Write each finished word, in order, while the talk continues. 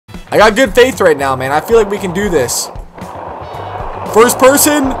I got good faith right now, man. I feel like we can do this. First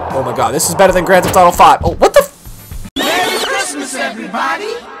person. Oh my god, this is better than Grand Theft Auto 5. Oh, what the f— Merry Christmas,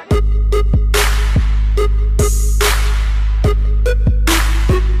 everybody!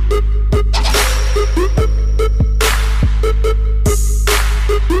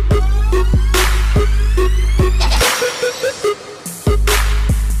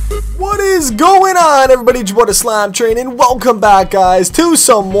 What is going on, everybody? EVO The SLAP Train, and welcome back, guys, to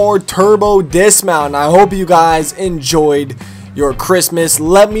some more Turbo Dismount. And I hope you guys enjoyed your Christmas.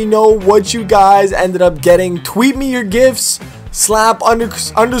 Let me know what you guys ended up getting. Tweet me your gifts,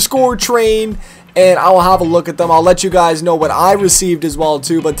 SLAP_train, and I'll have a look at them. I'll let you guys know what I received as well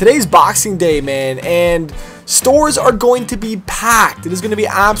too. But today's Boxing Day, man, and stores are going to be packed. It is going to be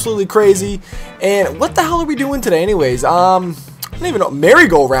absolutely crazy. And what the hell are we doing today, anyways? I don't even know.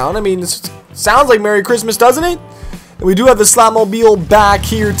 Merry-go-round. I mean, this sounds like Merry Christmas, doesn't it? And we do have the Slapmobile back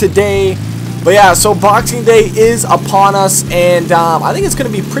here today. But yeah, so Boxing Day is upon us, and I think it's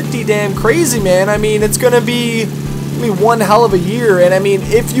going to be pretty damn crazy, man. I mean, it's going to be one hell of a year. And I mean,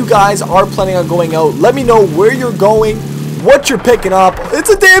 if you guys are planning on going out, let me know where you're going, what you're picking up.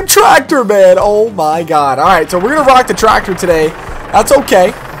 It's a damn tractor, man. Oh my god. Alright, so we're going to rock the tractor today. That's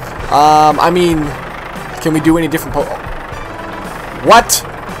okay. I mean, can we do any different What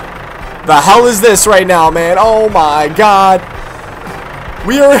the hell is this right now, man? Oh my god.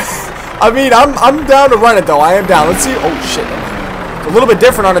 We are I mean, I'm down to run it though. I am down. Let's see. Oh shit. It's a little bit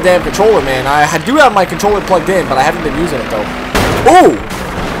different on a damn controller, man. I do have my controller plugged in, but I haven't been using it though. Oh!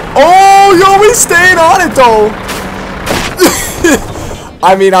 Oh, yo, we staying on it though.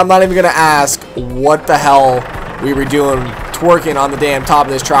 I mean, I'm not even gonna ask what the hell we were doing twerking on the damn top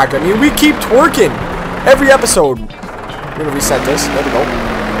of this tractor. I mean, we keep twerking every episode. I'm gonna reset this. There we go.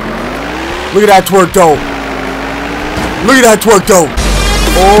 Look at that twerk though. Look at that twerk though.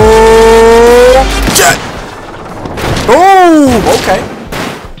 Oh shit. Oh, okay.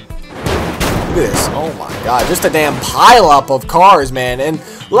 Look at this. Oh my god. Just a damn pile up of cars, man. And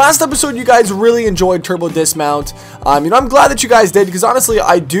last episode you guys really enjoyed Turbo Dismount. You know, I'm glad that you guys did, because honestly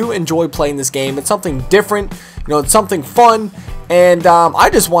I do enjoy playing this game. It's something different. You know, it's something fun. And I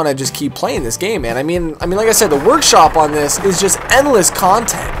just want to just keep playing this game, man. I mean, like I said, the workshop on this is just endless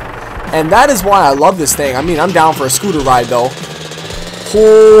content, and that is why I love this thing. I mean, I'm down for a scooter ride though.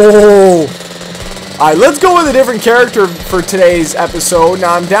 Oh, all right, let's go with a different character for today's episode.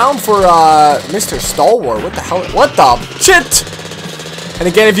 Now I'm down for Mr. Stalwart. What the hell? What the shit? And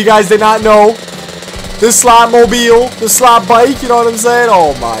again, if you guys did not know, this Slapmobile, the Slap bike, you know what I'm saying?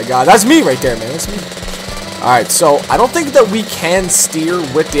 Oh my god, that's me right there, man. That's me. Alright, so I don't think that we can steer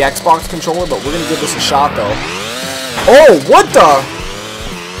with the Xbox controller, but we're going to give this a shot, though. Oh, what the?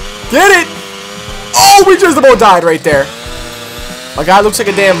 Get it! Oh, we just about died right there. My guy looks like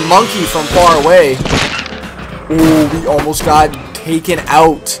a damn monkey from far away. Oh, we almost got taken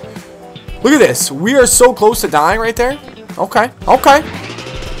out. Look at this. We are so close to dying right there. Okay, okay.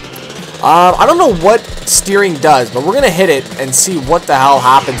 I don't know what steering does, but we're going to hit it and see what the hell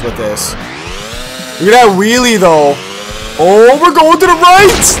happens with this. Look at that wheelie, though. Oh, we're going to the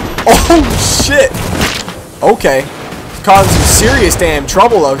right. Oh, shit. Okay. It's causing some serious damn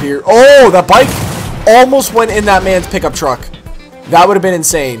trouble out here. Oh, that bike almost went in that man's pickup truck. That would have been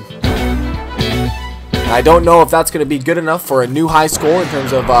insane. I don't know if that's going to be good enough for a new high score in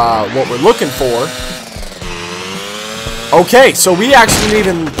terms of what we're looking for. Okay, so we actually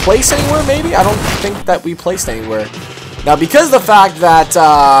didn't even place anywhere, maybe? I don't think that we placed anywhere. Now, because of the fact that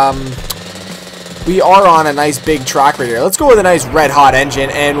we are on a nice big track right here, let's go with a nice red hot engine.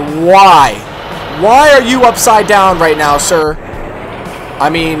 And why? Why are you upside down right now, sir? I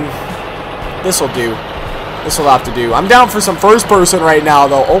mean, this'll do. This'll have to do. I'm down for some first person right now,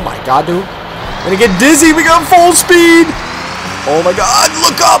 though. Oh my god, dude. I'm gonna get dizzy. We got full speed. Oh my god,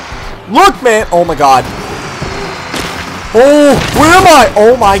 look up. Look, man. Oh my god. Oh, where am I?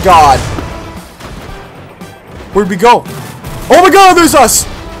 Oh my god. Where'd we go? Oh my god, there's us.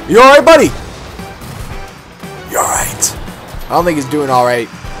 You alright, buddy? You alright? I don't think he's doing alright.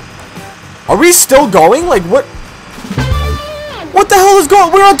 Are we still going? Like, what? What the hell is going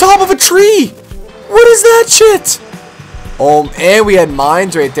on? We're on top of a tree. What is that shit? Oh, and we had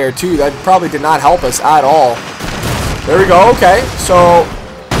mines right there, too. That probably did not help us at all. There we go. Okay, so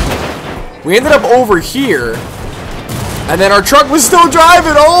we ended up over here. And then our truck was still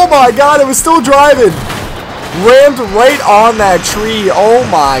driving. Oh my god, it was still driving. Rammed right on that tree. Oh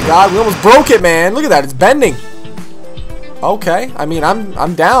my god, we almost broke it, man. Look at that, it's bending. Okay, I mean,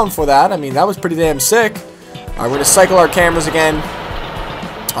 I'm down for that. I mean, that was pretty damn sick. Alright, we're gonna cycle our cameras again.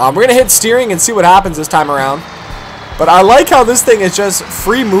 We're gonna hit steering and see what happens this time around. But I like how this thing is just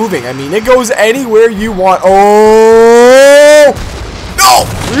free moving. I mean, it goes anywhere you want. Oh! No!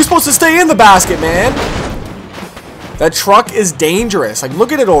 You're supposed to stay in the basket, man. That truck is dangerous. Like,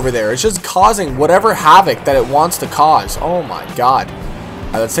 look at it over there. It's just causing whatever havoc that it wants to cause. Oh, my God. All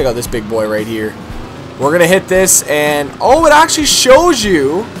right, let's take out this big boy right here. We're going to hit this, and... oh, it actually shows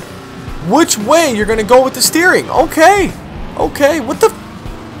you which way you're going to go with the steering. Okay. Okay. What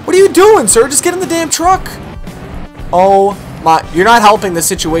are you doing, sir? Just get in the damn truck. Oh, my... you're not helping the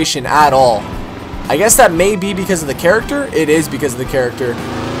situation at all. I guess that may be because of the character. It is because of the character.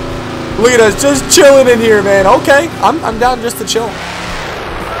 Look at us, just chilling in here, man. Okay, I'm down just to chill.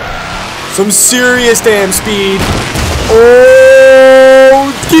 Some serious damn speed.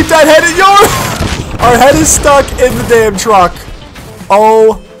 Oh, keep that head in your... our head is stuck in the damn truck.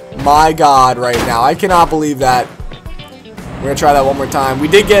 Oh my God, right now. I cannot believe that. We're going to try that one more time. We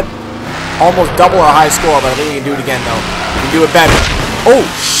did get almost double our high score, but I think we can do it again, though. We can do it better. Oh,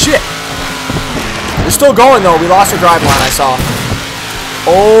 shit. We're still going, though. We lost our drive line, I saw.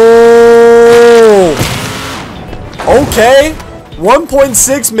 Oh. Okay.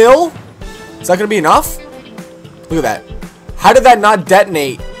 1.6 mil. Is that going to be enough? Look at that. How did that not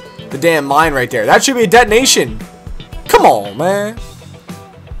detonate the damn mine right there? That should be a detonation. Come on, man.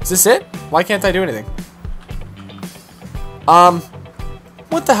 Is this it? Why can't I do anything?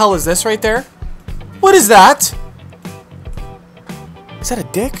 What the hell is this right there? What is that? Is that a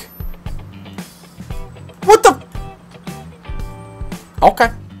dick? What the?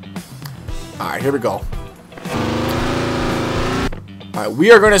 Okay. Alright, here we go. Alright,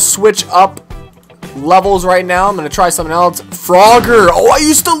 we are going to switch up levels right now. I'm going to try something else. Frogger. Oh, I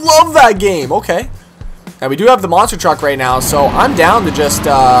used to love that game. Okay. Now, we do have the monster truck right now, so I'm down to just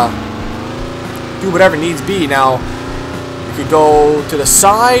do whatever needs be. Now, we could go to the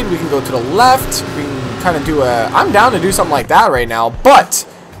side. We can go to the left. We can kind of do a... I'm down to do something like that right now, but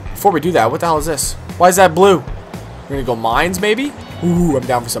before we do that, what the hell is this? Why is that blue? We're going to go mines, maybe? Ooh, I'm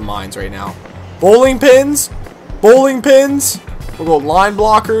down for some mines right now. Bowling pins. Bowling pins. We'll go line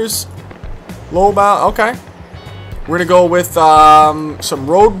blockers. Low bound. Okay. We're going to go with some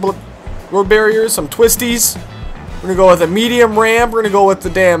road barriers, some twisties. We're going to go with a medium ramp. We're going to go with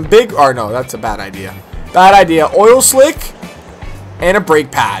the damn big... or no, that's a bad idea. Bad idea. Oil slick and a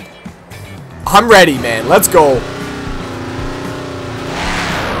brake pad. I'm ready, man. Let's go.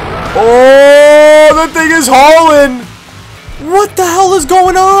 Oh, that thing is hauling. What the hell is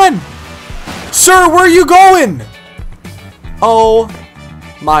going on? Sir, where are you going? Oh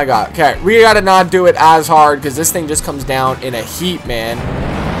my God. Okay, we gotta not do it as hard because this thing just comes down in a heap, man.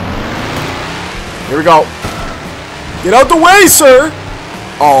 Here we go. Get out the way, sir.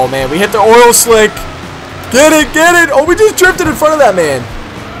 Oh, man, we hit the oil slick. Get it, get it. Oh, we just drifted in front of that man.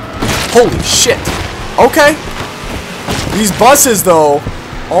 Holy shit. Okay. These buses, though.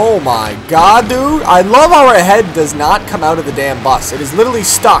 Oh, my God, dude. I love how our head does not come out of the damn bus. It is literally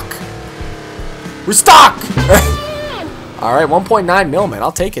stuck. We're stuck. All right, 1.9 mil, man.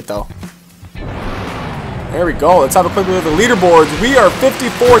 I'll take it, though. There we go. Let's have a quick look at the leaderboards. We are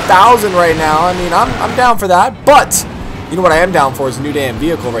 54,000 right now. I mean, I'm down for that. But you know what I am down for is a new damn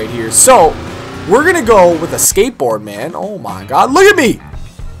vehicle right here. So we're gonna go with a skateboard, man. Oh my God, look at me.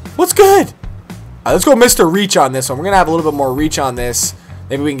 What's good? All right, let's go Mr. Reach on this one. We're gonna have a little bit more reach on this.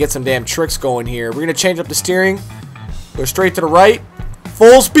 Maybe we can get some damn tricks going here. We're gonna change up the steering. Go straight to the right.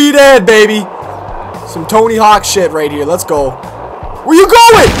 Full speed ahead, baby. Some Tony Hawk shit right here. Let's go. Where you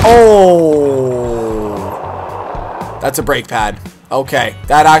going? Oh. That's a brake pad. Okay,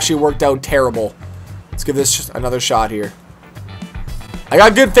 that actually worked out terrible. Let's give this another shot here. I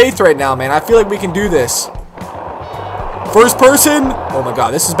got good faith right now, man. I feel like we can do this. First person. Oh my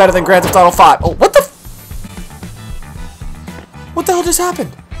God, this is better than Grand Theft Auto 5. Oh, what the? What the hell just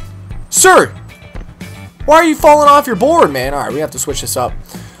happened? Sir, why are you falling off your board, man? All right, we have to switch this up.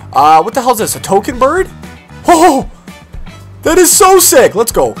 What the hell is this? A token bird? Oh, that is so sick.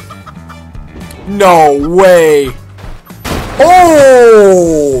 Let's go. No way.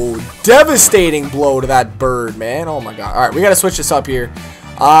 Oh, devastating blow to that bird, man. Oh my God. All right, we got to switch this up here.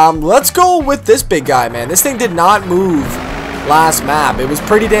 Let's go with this big guy, man. This thing did not move last map. It was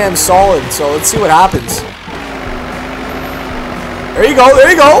pretty damn solid, so let's see what happens. There you go. There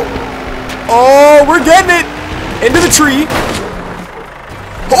you go. Oh, we're getting it into the tree.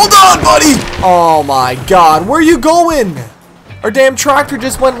 Hold on, buddy. Oh my God. Where are you going? Our damn tractor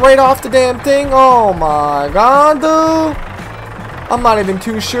just went right off the damn thing. Oh my God, dude. I'm not even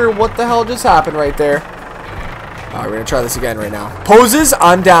too sure what the hell just happened right there. Alright, we're gonna try this again right now. Poses,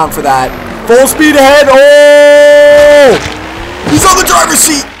 I'm down for that. Full speed ahead. Oh! He's on the driver's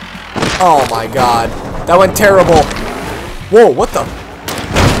seat! Oh my God. That went terrible. Whoa, what the?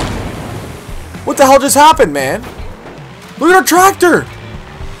 What the hell just happened, man? Look at our tractor.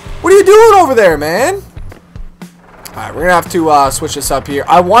 What are you doing over there, man? Alright, we're gonna have to switch this up here.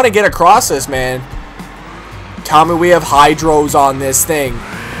 I want to get across this, man. Tell me we have hydros on this thing.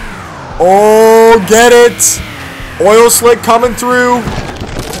 Oh, get it. Oil slick coming through.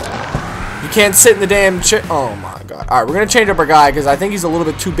 You can't sit in the damn chair. Oh, my God. Alright, we're gonna change up our guy because I think he's a little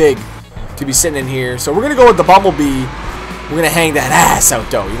bit too big to be sitting in here. So we're gonna go with the Bumblebee. We're gonna hang that ass out,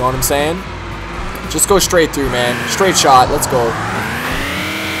 though. You know what I'm saying? Just go straight through, man. Straight shot. Let's go.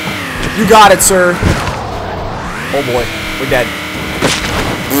 You got it, sir. Oh boy, we're dead.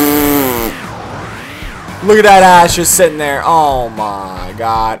 Look at that ass just sitting there. Oh my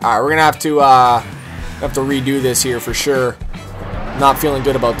God. All right, we're gonna have to redo this here for sure. Not feeling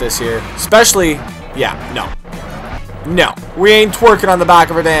good about this here, especially. Yeah, no, we ain't twerking on the back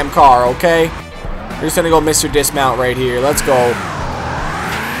of a damn car, okay? We're just gonna go Mr. Dismount right here. Let's go.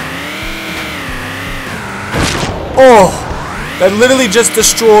 Oh. That literally just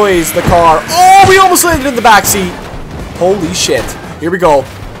destroys the car. Oh, we almost landed in the back seat. Holy shit. Here we go.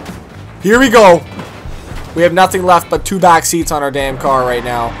 Here we go. We have nothing left but 2 back seats on our damn car right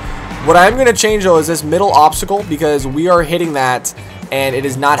now. What I'm going to change, though, is this middle obstacle because we are hitting that and it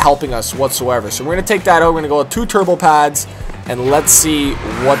is not helping us whatsoever. So we're going to take that out. We're going to go with 2 turbo pads and let's see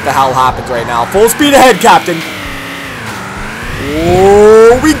what the hell happens right now. Full speed ahead, Captain.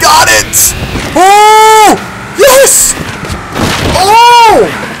 Oh, we got it. Oh, yes. Oh!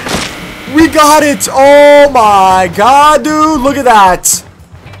 We got it! Oh my God, dude! Look at that!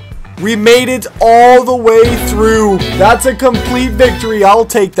 We made it all the way through. That's a complete victory. I'll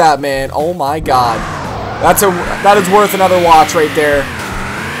take that, man. Oh my God. That is worth another watch right there.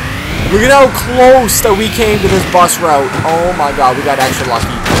 Look at how close that we came to this bus route. Oh my God, we got extra lucky.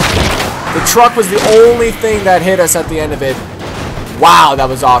 The truck was the only thing that hit us at the end of it. Wow, that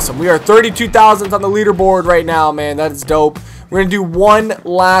was awesome. We are 32,000th on the leaderboard right now, man. That is dope. We're going to do one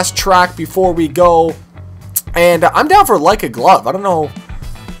last track before we go. And I'm down for like a glove. I don't know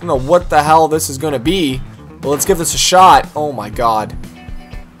what the hell this is going to be. But let's give this a shot. Oh my God.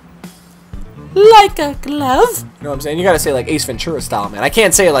 Like a glove? You know what I'm saying? You got to say like Ace Ventura style, man. I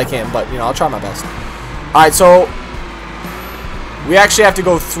can't say it like him, but you know, I'll try my best. Alright, so we actually have to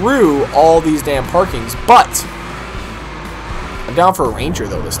go through all these damn parkings. But I'm down for a Ranger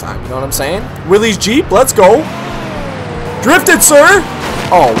though this time. You know what I'm saying? Willie's Jeep, let's go. Drift it, sir!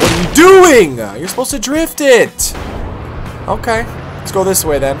 Oh, what are you doing? You're supposed to drift it. Okay, let's go this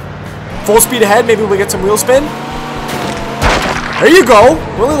way then. Full speed ahead, maybe we get some wheel spin. There you go.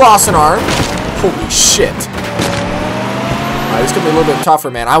 We only lost an arm. Holy shit. Alright, this could be a little bit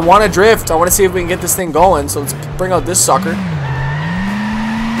tougher, man. I want to drift. I want to see if we can get this thing going. So let's bring out this sucker.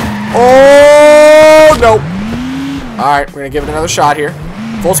 Oh, no. Alright, we're going to give it another shot here.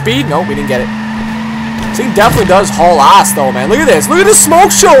 Full speed? Nope, we didn't get it. This thing definitely does haul ass though, man. Look at this. Look at the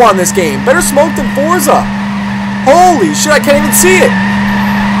smoke show on this game. Better smoke than Forza. Holy shit, I can't even see it.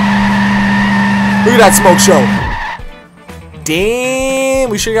 Look at that smoke show. Damn,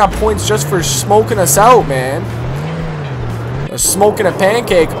 we should have got points just for smoking us out, man. Smoking a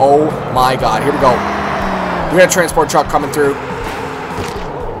pancake. Oh my God, here we go. We got a transport truck coming through.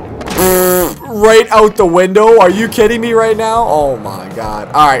 Right out the window. Are you kidding me right now? Oh my God.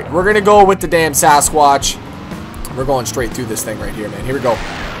 Alright, we're gonna go with the damn Sasquatch. We're going straight through this thing right here, man. Here we go.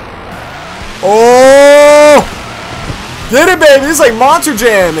 Oh! Get it, baby. This is like Monster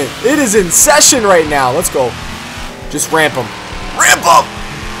Jam. It is in session right now. Let's go. Just ramp him. Ramp up!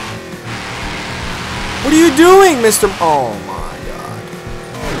 What are you doing, Mr. Oh my God.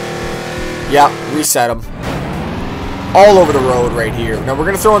 Yep, reset him. All over the road right here. Now we're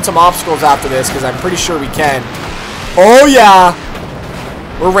going to throw in some obstacles after this because I'm pretty sure we can. Oh yeah.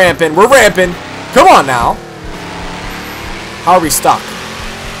 We're ramping. We're ramping. Come on now. How are we stuck?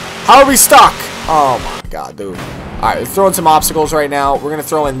 How are we stuck? Oh my God, dude. Alright, we're throwing some obstacles right now. We're going to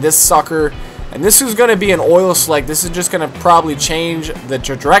throw in this sucker. And this is going to be an oil slick. This is just going to probably change the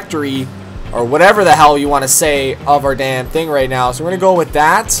trajectory or whatever the hell you want to say of our damn thing right now. So we're going to go with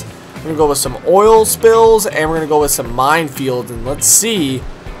that. We're going to go with some oil spills, and we're going to go with some minefields, and let's see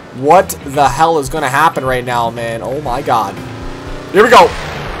what the hell is going to happen right now, man. Oh, my God. Here we go.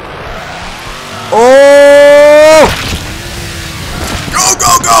 Oh! Go,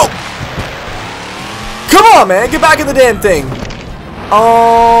 go, go! Come on, man. Get back in the damn thing.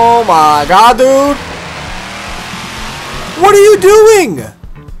 Oh, my God, dude. What are you doing?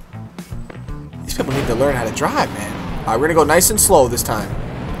 These people need to learn how to drive, man. All right, we're going to go nice and slow this time.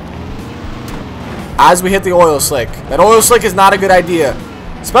 As we hit the oil slick. That oil slick is not a good idea.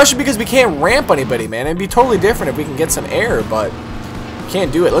 Especially because we can't ramp anybody, man. It'd be totally different if we can get some air, but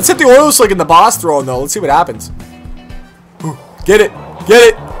can't do it. Let's hit the oil slick in the boss throne, though. Let's see what happens. Get it. Get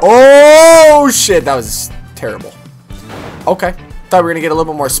it. Oh, shit. That was terrible. Okay. Thought we were going to get a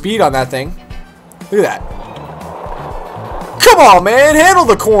little bit more speed on that thing. Look at that. Come on, man. Handle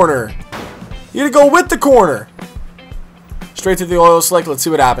the corner. You gotta go with the corner. Straight through the oil slick. Let's see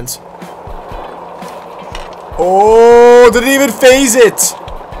what happens. Oh, didn't even phase it.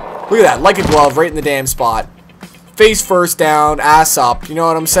 Look at that. Like a glove right in the damn spot. Face first down. Ass up. You know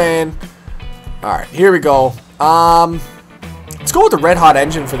what I'm saying? Alright, here we go. Let's go with the red hot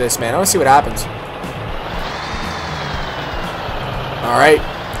engine for this, man. I want to see what happens. Alright.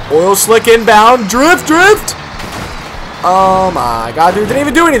 Oil slick inbound. Drift, drift. Oh my god, dude. Didn't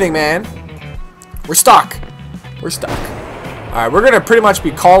even do anything, man. We're stuck. We're stuck. Alright, we're going to pretty much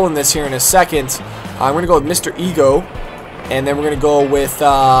be calling this here in a second. I'm going to go with Mr. Ego. And then we're going to go with,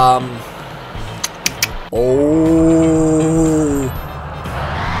 oh.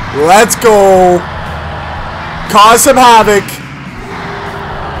 Let's go. Cause some havoc.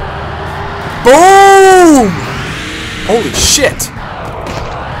 Boom! Holy shit.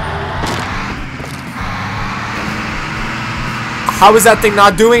 How is that thing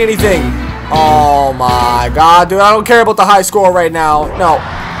not doing anything? Oh my god, dude. I don't care about the high score right now. No.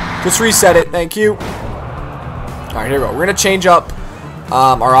 Just reset it. Thank you. Alright, here we go. We're going to change up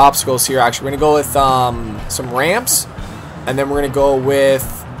our obstacles here, actually. We're going to go with some ramps. And then we're going to go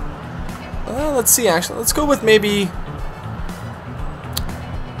with... let's see, actually. Let's go with maybe...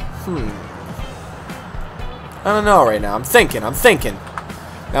 I don't know right now. I'm thinking.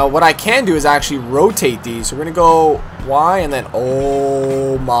 Now, what I can do is actually rotate these. So we're going to go Y and then...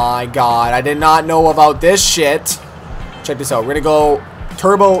 Oh my god. I did not know about this shit. Check this out. We're going to go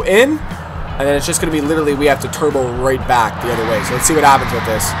turbo in. And then it's just going to be literally we have to turbo right back the other way. So let's see what happens with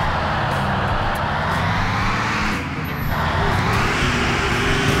this.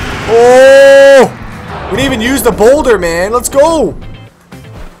 Oh! We didn't even use the boulder, man. Let's go.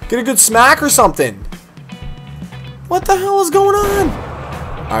 Get a good smack or something. What the hell is going on?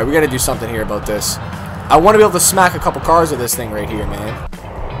 Alright, we got to do something here about this. I want to be able to smack a couple cars with this thing right here, man.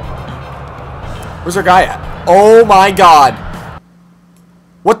 Where's our guy at? Oh my god.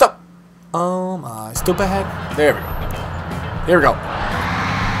 What the... Oh my stupid head. There we go. Here we go.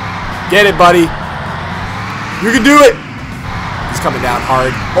 Get it, buddy. You can do it. He's coming down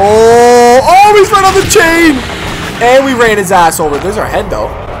hard. Oh, he's right on the chain. And we ran his ass over. There's our head, though.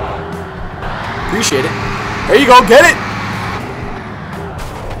 Appreciate it. There you go. Get it.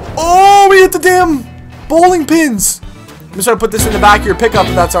 Oh, we hit the damn bowling pins. I'm just trying to put this in the back of your pickup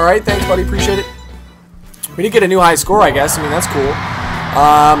if that's all right. Thanks, buddy. Appreciate it. We did get a new high score, I guess. I mean, that's cool.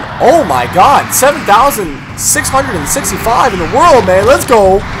 Oh my god, 7,665 in the world, man. Let's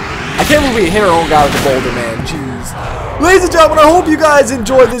go. I can't believe we hit our own guy with the boulder, man. Jeez. Ladies and gentlemen, I hope you guys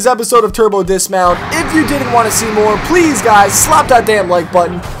enjoyed this episode of Turbo Dismount. If you didn't want to see more, please, guys, slap that damn like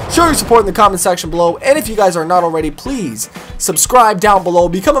button. Show your support in the comment section below. And if you guys are not already, please subscribe down below.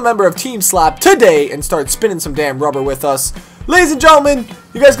 Become a member of Team Slap today and start spinning some damn rubber with us. Ladies and gentlemen,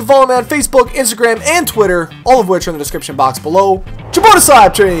 you guys can follow me on Facebook, Instagram, and Twitter, all of which are in the description box below. GeForce The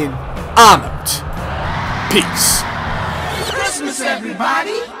SLAP Train. I'm out. Peace. Christmas,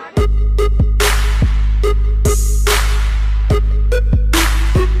 everybody.